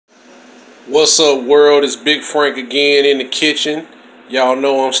What's up, world? It's Big Frank again in the kitchen. Y'all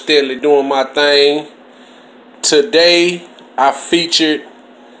know I'm steadily doing my thing. Today I featured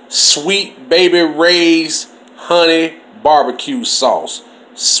Sweet Baby Ray's honey barbecue sauce.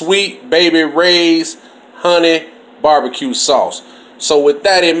 Sweet Baby Ray's honey barbecue sauce. So with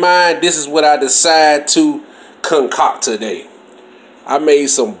that in mind, this is what I decided to concoct today. I made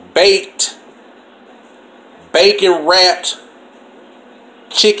some baked, bacon wrapped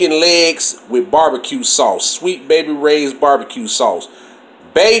chicken legs with barbecue sauce. Sweet Baby Ray's barbecue sauce.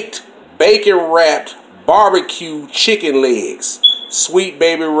 Baked, bacon wrapped barbecue chicken legs. Sweet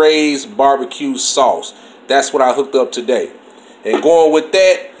Baby Ray's barbecue sauce. That's what I hooked up today. And going with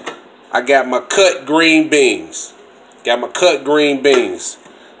that, I got my cut green beans. Then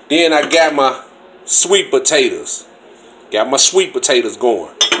I got my sweet potatoes. Got my sweet potatoes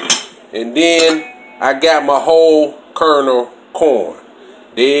going. And then I got my whole kernel corn.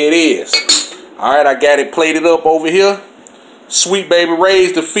 There it is. Alright, I got it plated up over here. Sweet Baby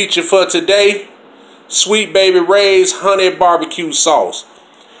Ray's the feature for today. Sweet Baby Ray's honey barbecue sauce.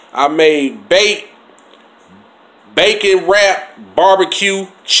 I made baked, bacon wrapped barbecue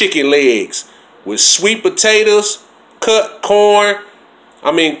chicken legs with sweet potatoes, cut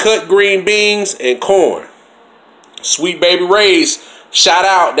green beans and corn. Sweet Baby Ray's, shout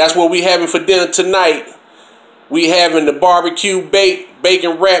out. That's what we having for dinner tonight. We having the barbecue baked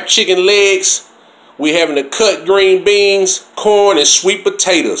bacon wrapped chicken legs. We having the cut green beans, corn, and sweet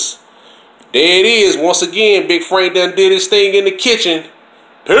potatoes. There it is. Once again, Big Frank done did his thing in the kitchen.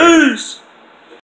 Peace.